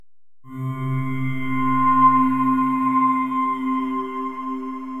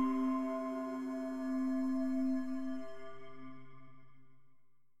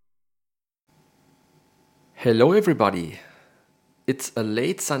Hello, everybody. It's a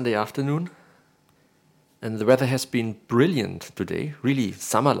late Sunday afternoon, and the weather has been brilliant today, really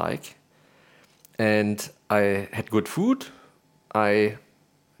summer like. And I had good food, I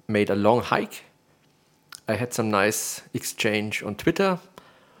made a long hike, I had some nice exchange on Twitter.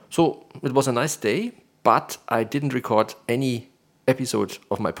 So it was a nice day, but I didn't record any episode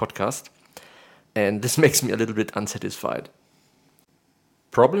of my podcast, and this makes me a little bit unsatisfied.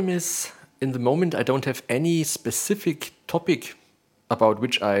 Problem is, in the moment, I don't have any specific topic about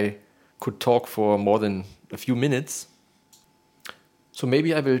which I could talk for more than a few minutes. So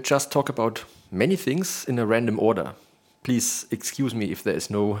maybe I will just talk about many things in a random order. Please excuse me if there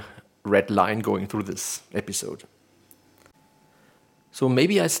is no red line going through this episode. So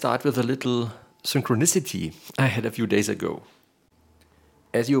maybe I start with a little synchronicity I had a few days ago.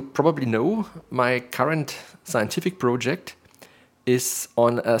 As you probably know, my current scientific project is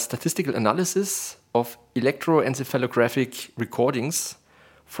on a statistical analysis of electroencephalographic recordings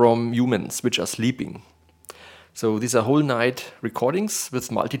from humans which are sleeping. So these are whole night recordings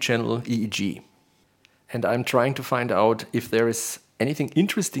with multi-channel EEG. And I'm trying to find out if there is anything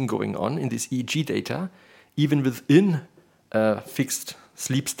interesting going on in this EEG data, even within a fixed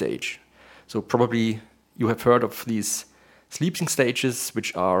sleep stage. So probably you have heard of these sleeping stages,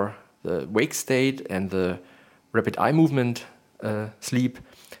 which are the wake state and the rapid eye movement sleep,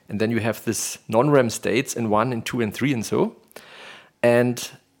 and then you have this non-REM states in 1 and 2 and 3 and so.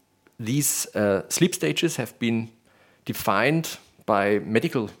 And these sleep stages have been defined by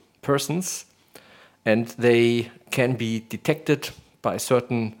medical persons, and they can be detected by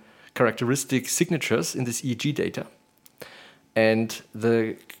certain characteristic signatures in this EEG data. And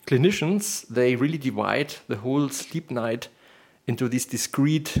the clinicians, they really divide the whole sleep night into these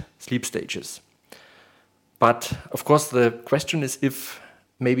discrete sleep stages. But of course, the question is if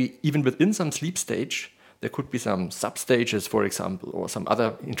maybe even within some sleep stage, there could be some substages, for example, or some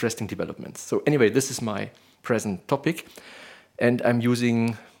other interesting developments. So anyway, this is my present topic. And I'm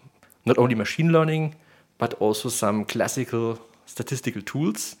using not only machine learning, but also some classical statistical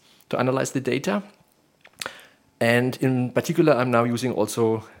tools to analyze the data. And in particular, I'm now using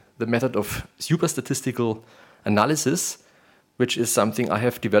also the method of superstatistical analysis, which is something I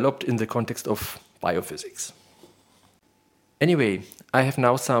have developed in the context of biophysics. Anyway, I have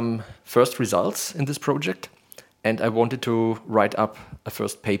now some first results in this project, and I wanted to write up a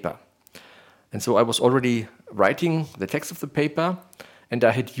first paper. And so I was already writing the text of the paper, and I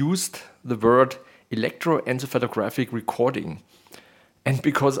had used the word electroencephalographic recording. And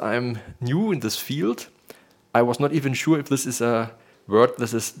because I'm new in this field, I was not even sure if this is a word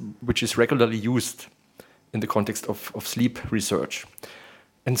which is regularly used in the context of sleep research.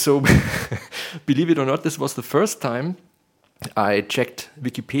 And so, believe it or not, this was the first time I checked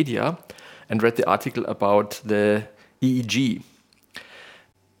Wikipedia and read the article about the EEG.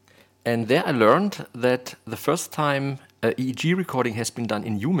 And there I learned that the first time an EEG recording has been done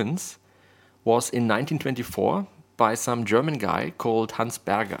in humans was in 1924 by some German guy called Hans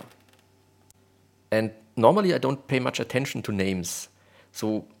Berger. And normally I don't pay much attention to names,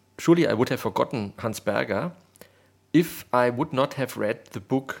 so surely I would have forgotten Hans Berger if I would not have read the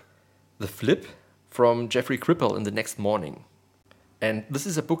book The Flip from Jeffrey Kripal in the next morning. And this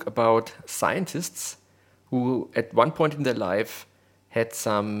is a book about scientists who at one point in their life had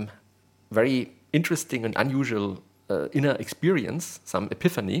some very interesting and unusual inner experience, some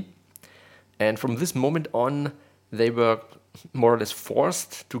epiphany. And from this moment on, they were more or less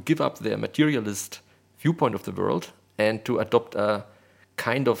forced to give up their materialist viewpoint of the world and to adopt a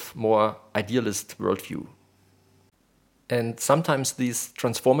kind of more idealist worldview. And sometimes these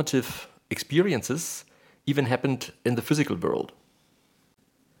transformative experiences even happened in the physical world.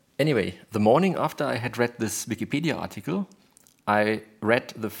 Anyway, the morning after I had read this Wikipedia article, I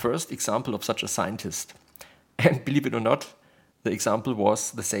read the first example of such a scientist. And believe it or not, the example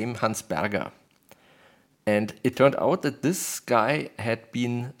was the same Hans Berger. And it turned out that this guy had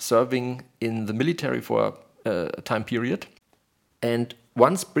been serving in the military for a time period. And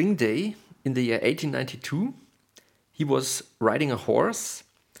one spring day in the year 1892, he was riding a horse,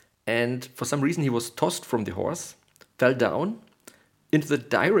 and for some reason he was tossed from the horse, fell down into the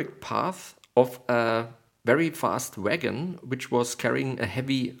direct path of a very fast wagon which was carrying a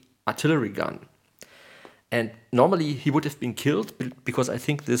heavy artillery gun. And normally he would have been killed because I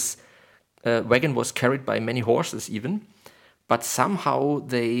think this wagon was carried by many horses even, but somehow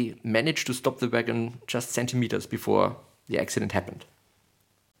they managed to stop the wagon just centimeters before the accident happened.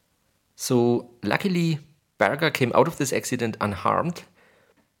 So luckily Berger came out of this accident unharmed,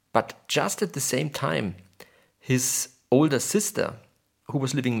 but just at the same time, his older sister, who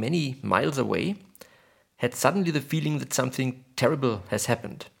was living many miles away, had suddenly the feeling that something terrible has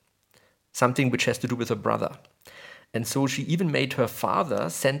happened, something which has to do with her brother. And so she even made her father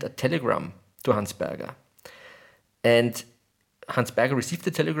send a telegram to Hans Berger. And Hans Berger received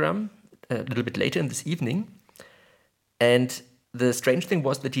the telegram a little bit later in this evening. And the strange thing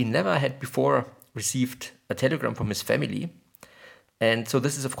was that he never had before received a telegram from his family. And so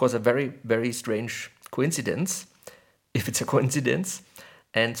this is, of course, a very, very strange coincidence, if it's a coincidence.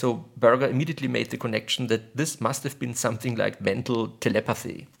 And so Berger immediately made the connection that this must have been something like mental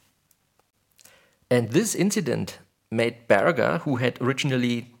telepathy. And this incident made Berger, who had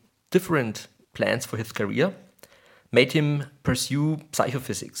originally different plans for his career, made him pursue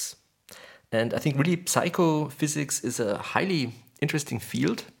psychophysics. And I think really psychophysics is a highly interesting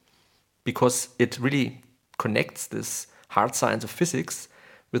field because it really connects this hard science of physics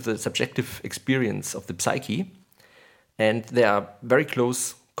with the subjective experience of the psyche. And there are very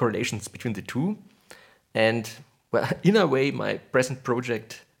close correlations between the two. And well, in a way, my present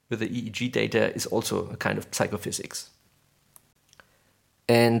project with the EEG data is also a kind of psychophysics.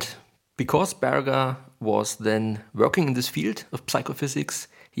 And because Berger was then working in this field of psychophysics,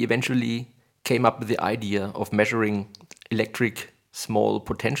 he eventually came up with the idea of measuring electric small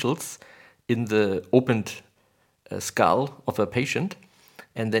potentials in the opened skull of a patient.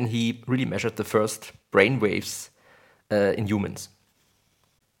 And then he really measured the first brain waves in humans.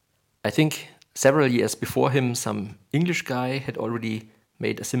 I think several years before him, some English guy had already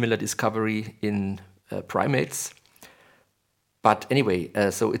made a similar discovery in primates. But anyway,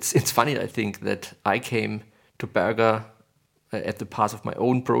 so it's funny, I think, that I came to Berger at the path of my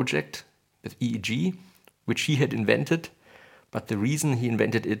own project with EEG, which he had invented. But the reason he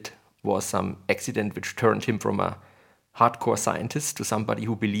invented it was some accident which turned him from a hardcore scientist to somebody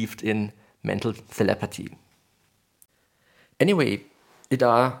who believed in mental telepathy. Anyway, it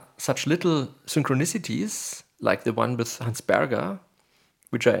are such little synchronicities, like the one with Hans Berger,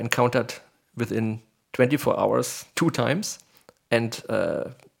 which I encountered within 24 hours 2 times, and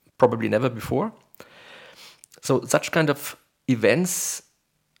probably never before. So such kind of events,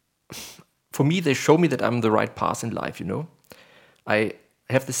 for me, they show me that I'm on the right path in life, you know. I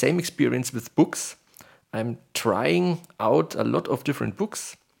have the same experience with books. I'm trying out a lot of different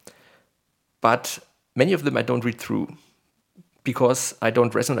books, but many of them I don't read through because I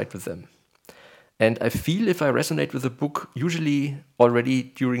don't resonate with them. And I feel if I resonate with a book, usually already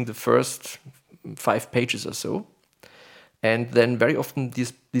during the first 5 pages or so. And then very often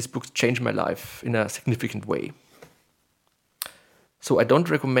these books change my life in a significant way. So I don't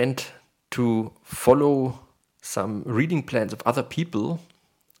recommend to follow some reading plans of other people.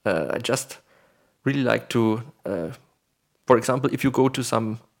 I just really like to, for example, if you go to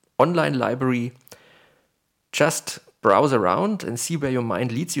some online library, just browse around and see where your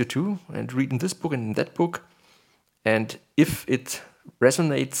mind leads you to and read in this book and in that book. And if it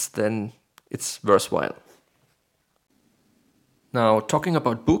resonates, then it's worthwhile. Now, talking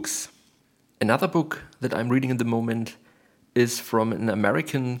about books, another book that I'm reading at the moment is from an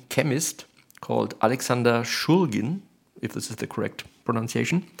American chemist called Alexander Shulgin, if this is the correct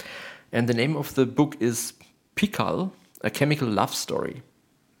pronunciation. And the name of the book is Pikal, a Chemical Love Story.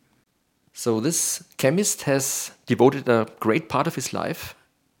 So this chemist has devoted a great part of his life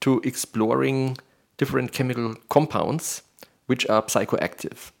to exploring different chemical compounds which are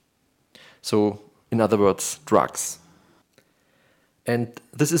psychoactive. So, in other words, drugs. And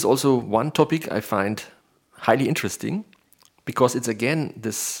this is also one topic I find highly interesting because it's again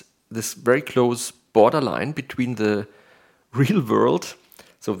this very close borderline between the real world,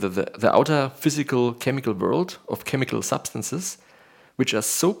 so the outer physical chemical world of chemical substances, which are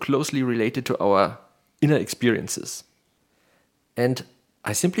so closely related to our inner experiences. And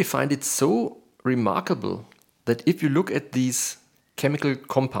I simply find it so remarkable that if you look at these chemical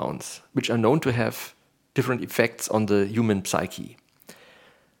compounds, which are known to have different effects on the human psyche,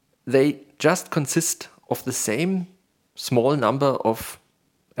 they just consist of the same small number of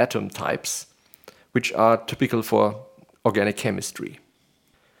atom types, which are typical for organic chemistry.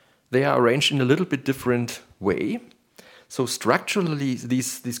 They are arranged in a little bit different way. So structurally,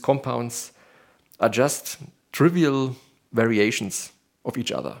 these compounds are just trivial variations of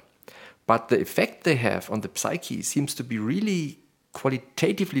each other. But the effect they have on the psyche seems to be really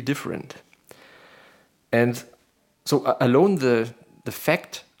qualitatively different. And so alone the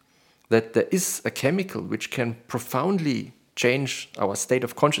fact that there is a chemical which can profoundly change our state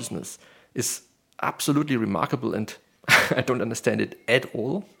of consciousness is absolutely remarkable, and I don't understand it at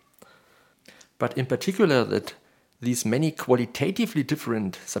all. But in particular that these many qualitatively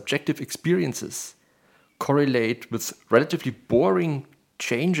different subjective experiences correlate with relatively boring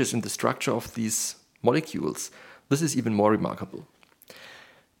changes in the structure of these molecules. This is even more remarkable.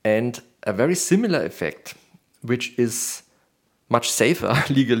 And a very similar effect, which is much safer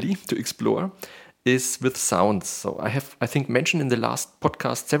legally to explore, is with sounds. So I have, I think, mentioned in the last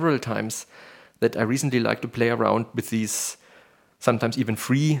podcast several times that I recently like to play around with these sometimes even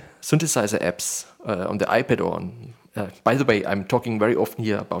free synthesizer apps on the iPad or on. By the way, I'm talking very often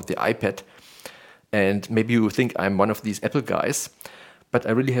here about the iPad, and maybe you think I'm one of these Apple guys, but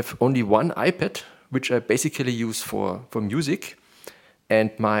I really have only one iPad, which I basically use for music. And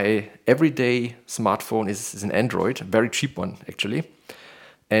my everyday smartphone is an Android, a very cheap one actually.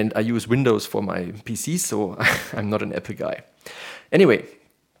 And I use Windows for my PC, so I'm not an Apple guy. Anyway,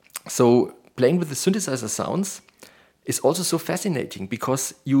 so playing with the synthesizer sounds is also so fascinating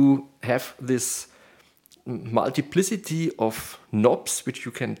because you have this multiplicity of knobs which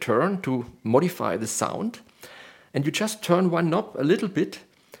you can turn to modify the sound. And you just turn one knob a little bit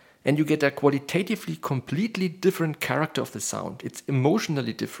and you get a qualitatively completely different character of the sound. It's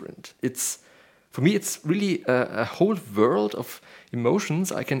emotionally different. For me, it's really a whole world of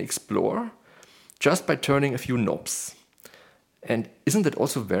emotions I can explore just by turning a few knobs. And isn't that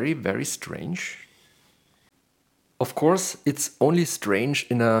also very, very strange? Of course, it's only strange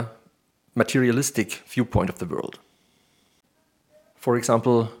in a materialistic viewpoint of the world. For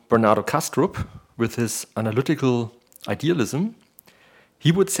example, Bernardo Kastrup, with his analytical idealism,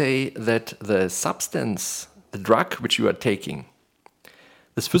 he would say that the substance, the drug which you are taking,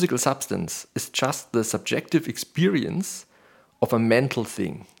 this physical substance, is just the subjective experience of a mental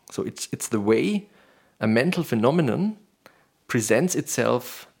thing. So it's the way a mental phenomenon presents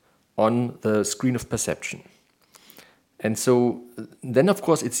itself on the screen of perception. And so then, of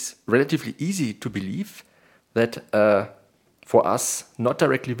course, it's relatively easy to believe that for us, not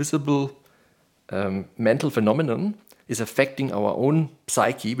directly visible mental phenomenon is affecting our own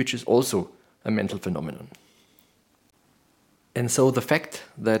psyche, which is also a mental phenomenon. And so the fact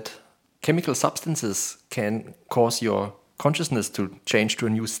that chemical substances can cause your consciousness to change to a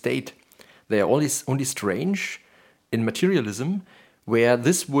new state, they are only strange in materialism, where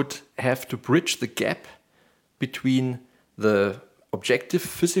this would have to bridge the gap between the objective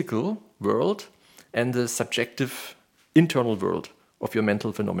physical world and the subjective internal world of your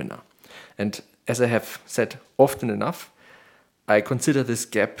mental phenomena. And as I have said often enough, I consider this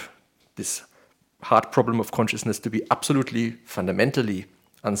gap, this hard problem of consciousness, to be absolutely fundamentally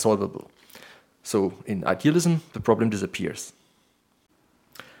unsolvable. So in idealism, the problem disappears.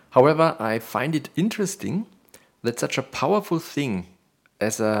 However, I find it interesting that such a powerful thing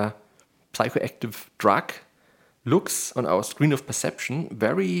as a psychoactive drug looks on our screen of perception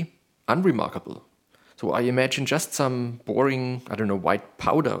very unremarkable. So I imagine just some boring, white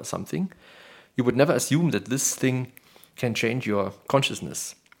powder or something. You would never assume that this thing can change your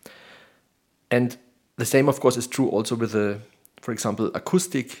consciousness. And the same, of course, is true also with for example,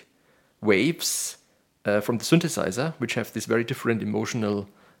 acoustic waves from the synthesizer, which have these very different emotional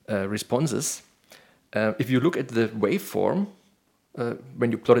responses. If you look at the waveform,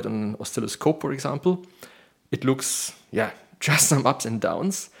 when you plot it on an oscilloscope, for example, it looks, just some ups and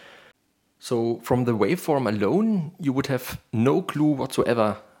downs. So from the waveform alone, you would have no clue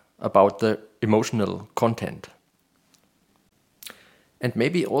whatsoever about the emotional content. And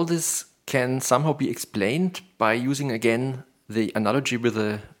maybe all this can somehow be explained by using again the analogy with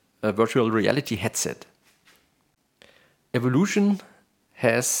a virtual reality headset. Evolution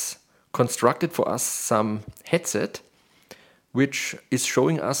has constructed for us some headset which is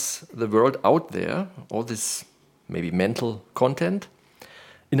showing us the world out there, all this maybe mental content,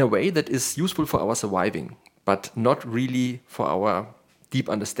 in a way that is useful for our surviving, but not really for our deep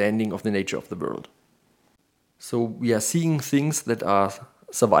understanding of the nature of the world. So we are seeing things that are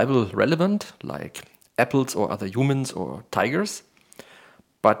survival relevant, like apples or other humans or tigers,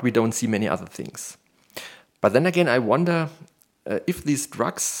 but we don't see many other things. But then again, I wonder if these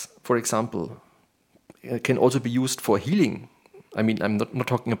drugs, for example, can also be used for healing. I mean, I'm not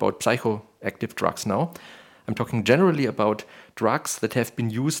talking about psychoactive drugs now. I'm talking generally about drugs that have been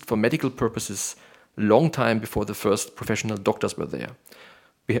used for medical purposes a long time before the first professional doctors were there.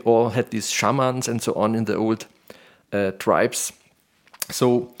 We all had these shamans and so on in the old tribes.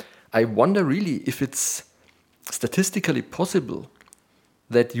 So I wonder really if it's statistically possible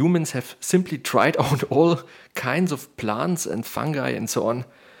that humans have simply tried out all kinds of plants and fungi and so on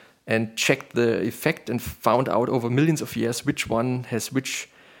and checked the effect and found out over millions of years which one has which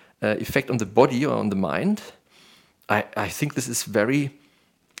effect on the body or on the mind. I think this is very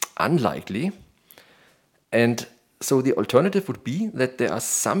unlikely. And so the alternative would be that there are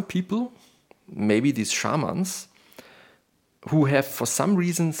some people, maybe these shamans, who have for some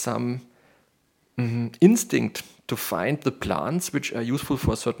reason some instinct to find the plants which are useful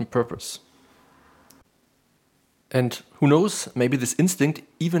for a certain purpose. And who knows, maybe this instinct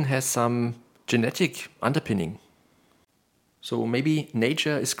even has some genetic underpinning. So maybe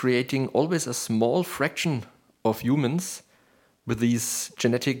nature is creating always a small fraction of humans with these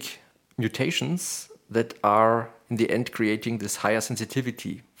genetic mutations that are in the end creating this higher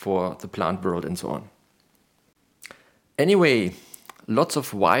sensitivity for the plant world and so on. Anyway, lots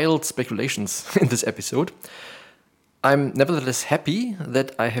of wild speculations in this episode. I'm nevertheless happy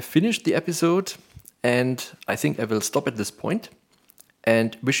that I have finished the episode, and I think I will stop at this point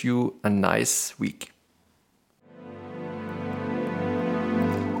and wish you a nice week.